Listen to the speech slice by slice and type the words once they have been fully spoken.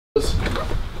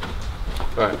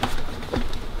Alright.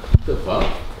 What the fuck?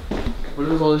 What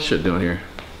is all this shit doing here?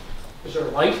 Is there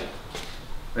a light?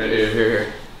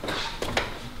 Here.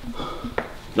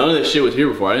 None of this shit was here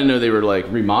before. I didn't know they were like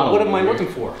remodeling. What am I looking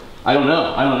for? I don't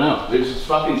know. There's just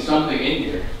fucking something in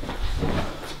here.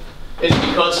 Is it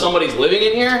because somebody's living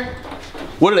in here?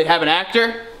 What, do they have an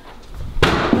actor?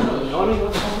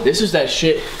 This is that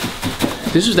shit.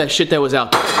 This is that shit that was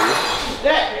out there.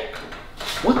 That.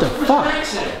 What the fuck? An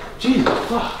accident. Jesus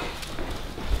fuck.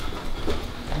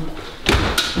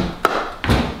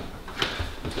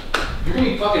 You're gonna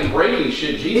be fucking breaking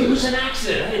shit, Jesus. It was an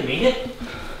accident. I didn't mean it.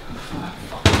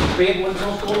 Bad ones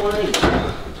don't go away.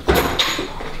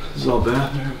 This is all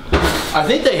bathroom. I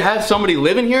think they have somebody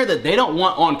living here that they don't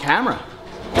want on camera.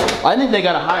 I think they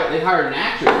hired an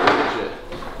actor for that shit.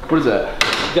 What is that?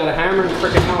 You got a hammer and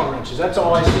freaking Allen wrenches. That's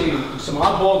all I see. Some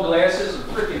oddball glasses and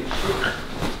freaking shit.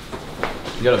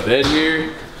 You got a bed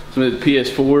here. Some of the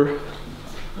PS4.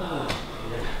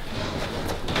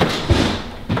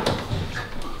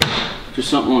 Just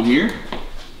something on here.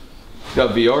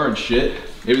 Got VR and shit.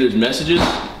 Maybe there's messages.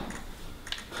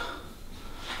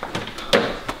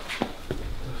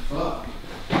 Fuck.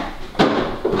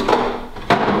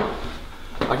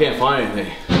 I can't find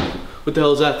anything. What the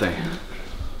hell is that thing?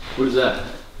 What is that?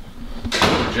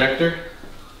 Projector?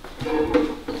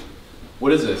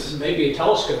 What is this? Maybe a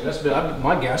telescope. That's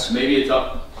my guess. Maybe it's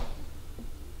up.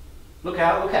 Look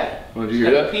at it. Oh, did you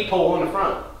hear that? A peephole in the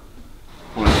front.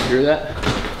 Want to hear that?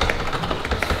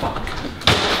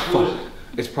 Fuck.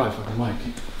 It's probably fucking Mike.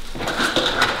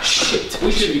 Shit.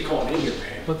 We shouldn't be calling in here,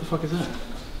 man. What the fuck is that?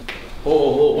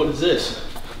 Oh, what is this?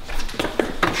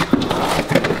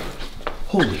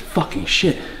 Holy fucking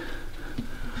shit.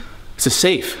 It's a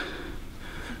safe.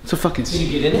 It's a fucking safe.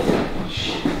 Did you get in it?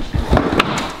 Shit.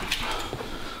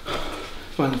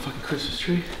 Find the fucking Christmas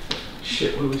tree.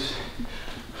 Shit, what do we say?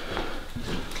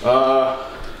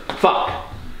 Fuck.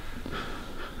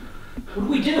 What do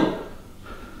we do?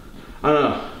 I don't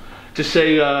know. Just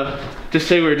say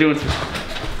we were doing some.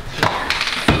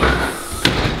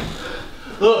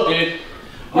 Look, dude.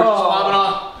 We're just popping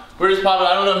off. We're just popping.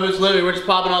 I don't know who's living. We're just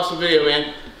popping off some video,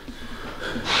 man.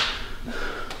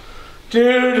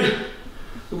 Dude,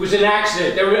 it was an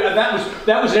accident.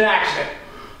 That was an accident.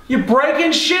 You're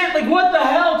breaking shit? Like what the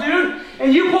hell, dude?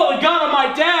 And you pulled a gun on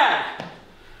my dad.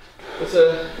 What's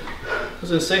in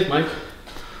the safe, Mike?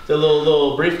 Is that a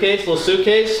little briefcase, little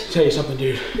suitcase? I'll tell you something,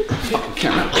 dude. Fucking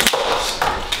camera.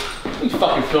 You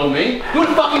fucking film me. You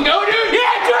wanna fucking go, dude?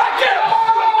 Yeah, dude, I get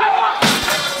off!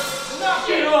 Knock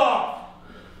it off!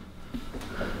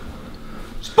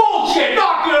 It's bullshit!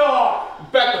 Knock it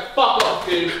off! Back the fuck off,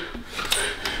 dude.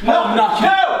 No, I'm not.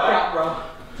 No, bro.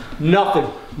 Nothing.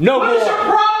 No more. What is your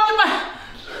problem?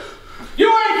 You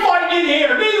ain't fighting in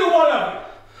here. Neither one of you.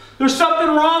 There's something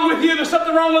wrong with you. There's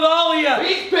something wrong with all of you.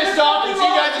 He's pissed off because you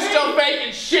guys are still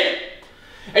faking shit.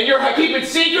 And you're keeping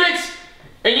secrets.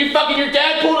 And you fucking your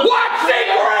dad pulled a— What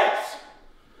secrets?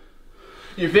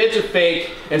 Your vids are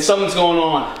fake and something's going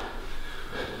on.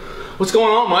 What's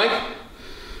going on, Mike?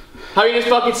 How you just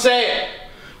fucking say it?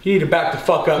 You need to back the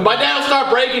fuck up. My dad will start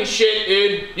breaking shit,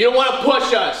 dude. You don't want to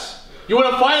push us. You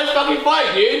want to fight? Let's fucking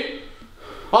fight, dude.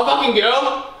 I'll fucking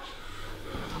go.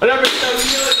 I never said we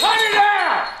do it. Put it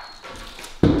down!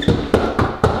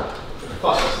 What the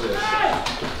fuck is this?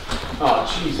 Oh,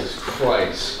 Jesus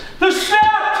Christ. The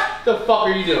snap! What the fuck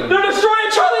are you doing? They're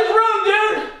destroying Charlie's room,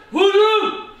 dude! Whose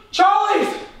room? Charlie's!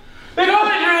 They got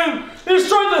his room! They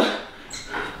destroyed the...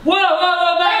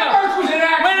 Whoa, that first was an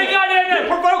accident! When they got in there,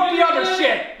 provoked the other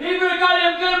shit! He was a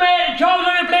goddamn good man, Charlie's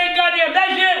gonna play goddamn that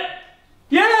shit!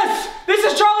 Yes! This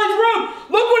is Charlie's room!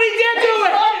 Look what he did to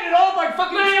it! He it all by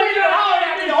fucking screaming and hollering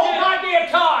at me the whole goddamn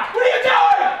time! What are you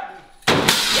doing?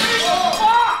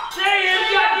 Say him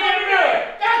goddamn room!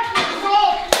 That's what's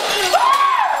wrong!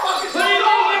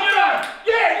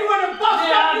 Yeah, you wanna bust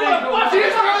up, you wanna bust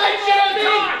his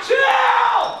relationship!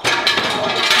 Chill!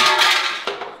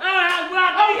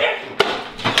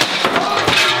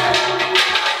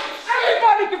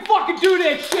 Everybody can fucking do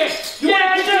this shit! You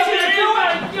wanna continue to do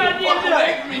it? Fuck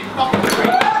away from me, fucking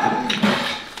prick.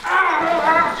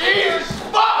 Jesus,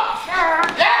 fuck!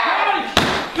 Yeah!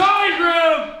 Charlie's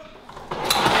room!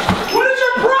 What is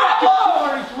your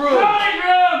problem? Charlie's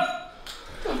room!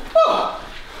 Fuck!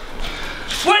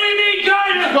 What do you mean,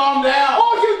 Charlie's room? Calm down.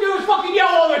 All you do is fucking yell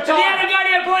all the time! You have a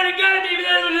goddamn point of gun at me, but it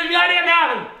was goddamn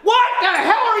happening! What the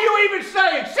hell are you even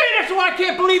saying? See, that's why I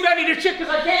can't believe any of this shit,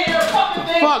 because I can't hear a fucking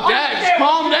thing! Fuck, Dad, just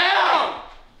calm down!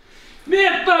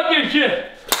 Man, fucking shit!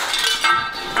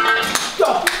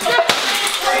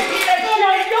 Oh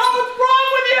my God, what's wrong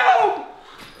with you?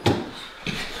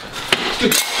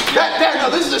 Dad, no,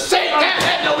 this is a safe.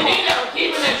 Dad, no, we need to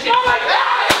keep that shit. Oh my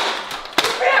God!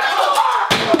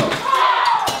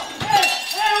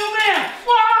 Hey, old man,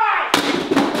 why?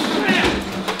 Man,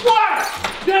 what?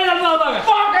 Get that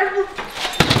motherfucker.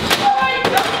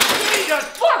 Jesus,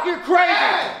 fuck, you're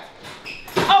crazy.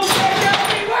 Oh, shit,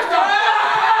 what the fuck?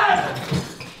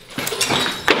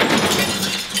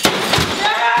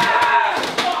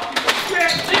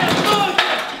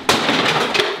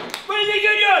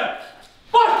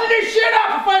 Busting this shit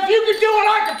up! If you can do it,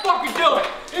 I can fucking do it!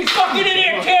 He's fucking in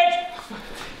here, kids!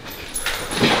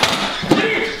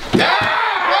 Get out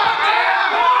of my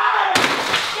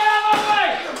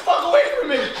way! Get the fuck away from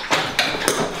me!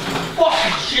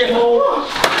 Fucking shithole!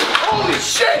 Holy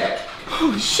shit!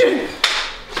 Holy shit!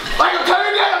 Michael,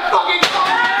 turn down the fucking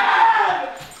car!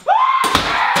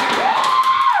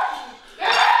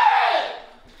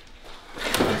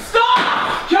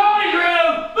 Stop! Johnny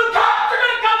Groom! The cops are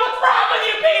gonna come! What's wrong with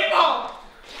you people?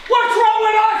 What's wrong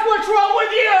with us? What's wrong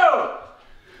with you?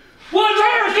 What's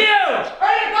wrong with you?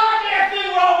 Ain't a goddamn thing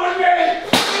wrong with me!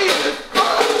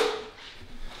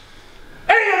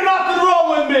 Ain't nothing wrong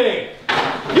with me!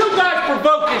 You guys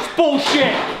provoked this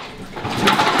bullshit!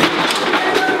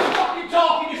 Fucking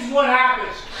talking, this is what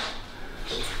happens.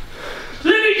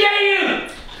 Let me get you!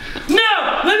 No!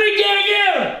 Let me get you!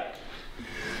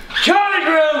 Johnny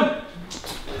Groom!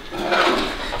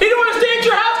 He don't want to stay at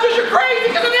your house because you're crazy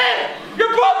because of this!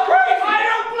 You're both crazy! I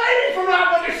don't blame you for not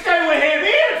wanting to stay with him! He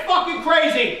is fucking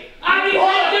crazy! I need to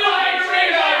do a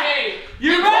trigger on me!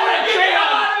 You better get it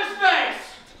out of his face!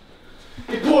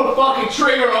 You pulled a fucking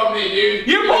trigger on me, dude.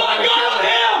 You pulled a gun on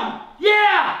him!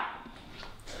 Yeah!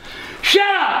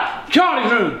 Shut up! Johnny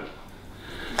Groom!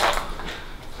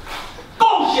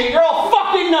 Bullshit! You're all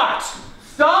fucking nuts!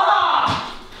 Stop!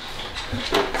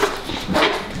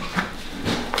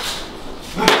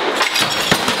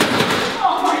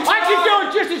 I can do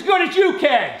it just as good as you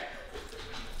can!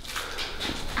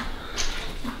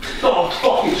 Oh,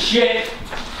 fucking shit!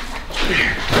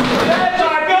 That's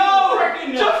our go!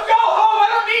 Just go home! I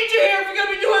don't need you here if you're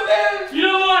gonna be doing this! You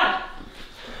know what?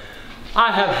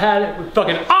 I have had it with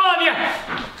fucking all of you!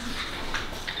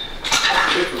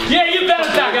 Yeah, you better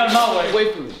back out of my way! Away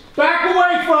from me. Back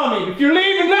away from me! If you're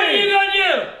leaving, what are you gonna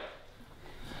do?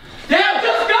 Dad,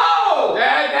 just go!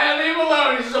 Dad, leave him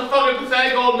alone. He's just a fucking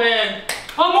pathetic old man.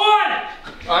 I'm on!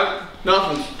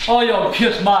 Nothing. Oh, y'all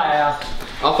kiss my ass.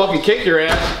 I'll fucking kick your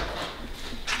ass.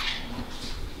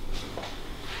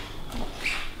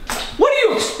 What do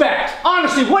you expect?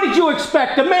 Honestly, what did you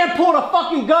expect? The man pulled a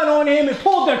fucking gun on him and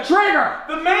pulled the trigger.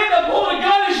 The man that pulled a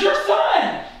gun is your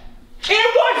son.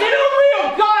 It wasn't a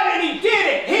real gun and he did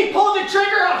it. He pulled the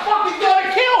trigger and I'm fucking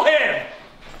gonna kill him.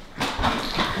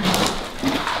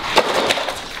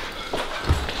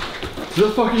 Where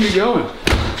the fuck are you going?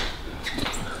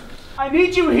 I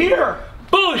need you here.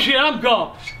 Bullshit, I'm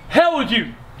gone. Hell with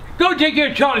you. Go take care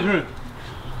of Charlie's room.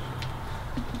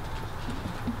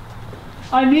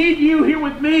 I need you here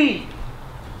with me.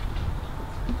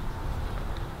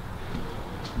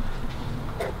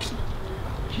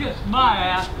 Kiss my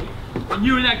ass. And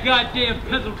you and that goddamn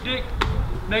pencil dick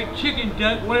make chicken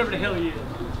duck, whatever the hell he is.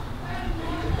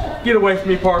 Get away from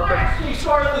me, Parker. You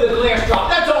started with a glass drop.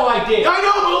 That's all I did. I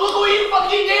know, but look what you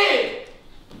fucking did.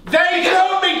 They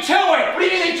drove me to it. What do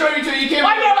you mean they drove you to it? You can't.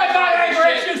 I know I got anger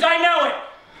issues. I know it.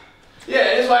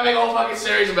 Yeah, this is why I make a whole fucking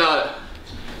series about it.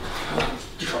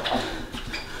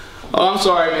 Oh, I'm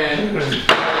sorry, man.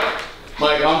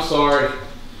 Mike, I'm sorry.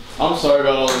 I'm sorry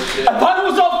about all this shit. I thought it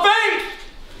was all fake.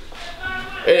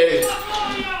 Hey.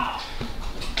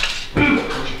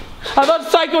 I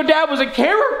thought Psycho Dad was a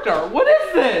character. What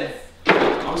is this?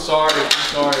 I'm sorry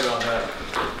about that.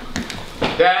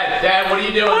 Dad, what are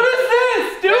you doing? What is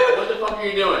this, dude? Dad, what the fuck are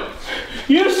you doing?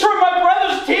 You destroyed my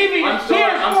brother's TV. I'm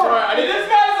sorry. This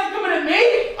guy's like coming at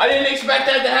me? I didn't expect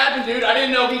that to happen, dude. I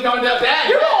didn't know if he coming down that.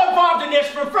 You're all involved in this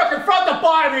from front to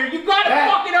bottom here. You gotta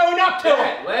fucking own up to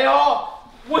it. Lay off.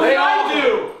 What did I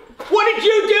do? What did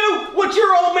you do? What's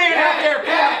your old man out there?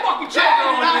 Dad, fucking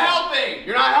you're not helping.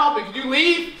 You're not helping. Could you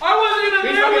leave? I wasn't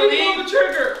even there when you pulled the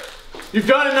trigger. You've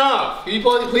done enough. Can you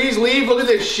please leave? Look at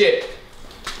this shit.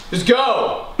 Just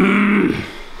go.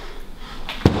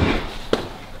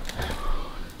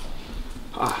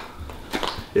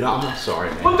 Dude, I'm not sorry,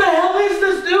 man. What the hell is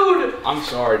this, dude? I'm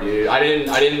sorry, dude.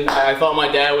 I thought my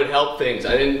dad would help things.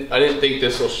 I didn't think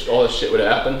all this shit would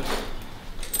happen.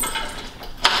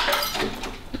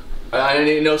 I didn't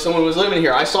even know someone was living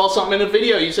here. I saw something in the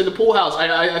video. You said the pool house.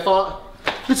 I thought.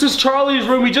 This is Charlie's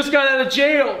room. He just got out of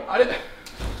jail.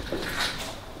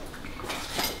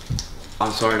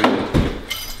 I'm sorry, man.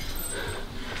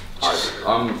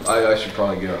 I should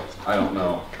probably go. I don't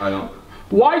know.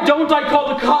 Why don't I call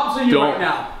the cops on you right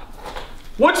now?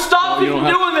 What stops you from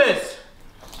doing this?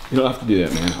 You don't have to do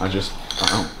that, man. I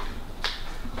don't.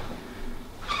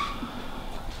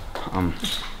 I'm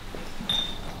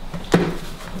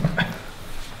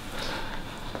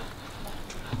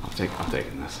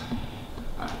taking this.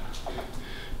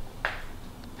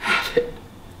 Have it.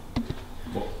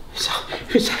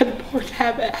 Who's had a board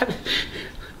have it?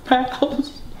 My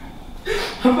house.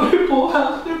 My pool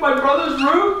house in my brother's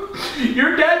room.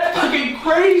 Your dad's fucking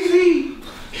crazy.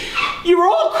 You're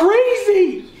all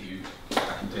crazy. I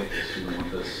can take this. You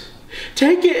want this?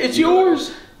 Take it. It's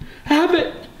yours. Have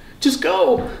it. Just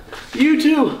go. You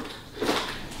too.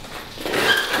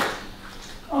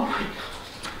 Oh my God.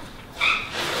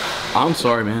 I'm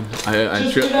sorry, man.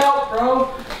 Just get out,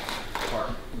 bro.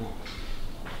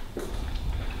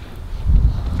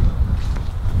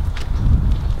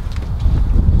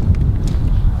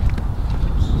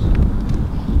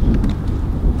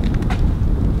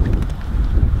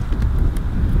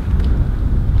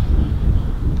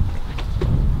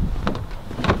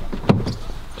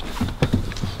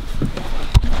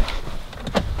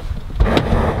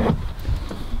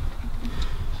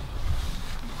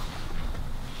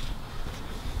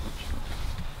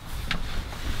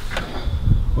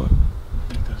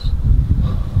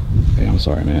 I'm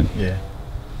sorry, man. Yeah.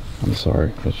 I'm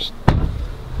sorry. It's just...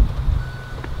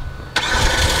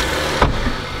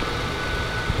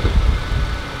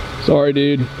 Sorry,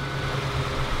 dude.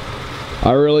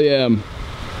 I really am.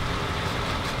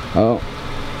 Oh.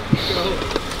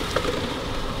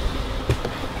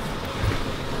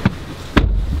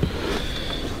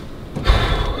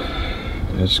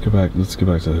 Yeah, just go back. Let's go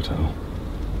back to the hotel.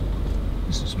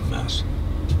 This is a mess.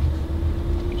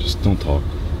 Just don't talk.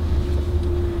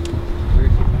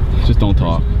 Just don't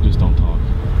talk.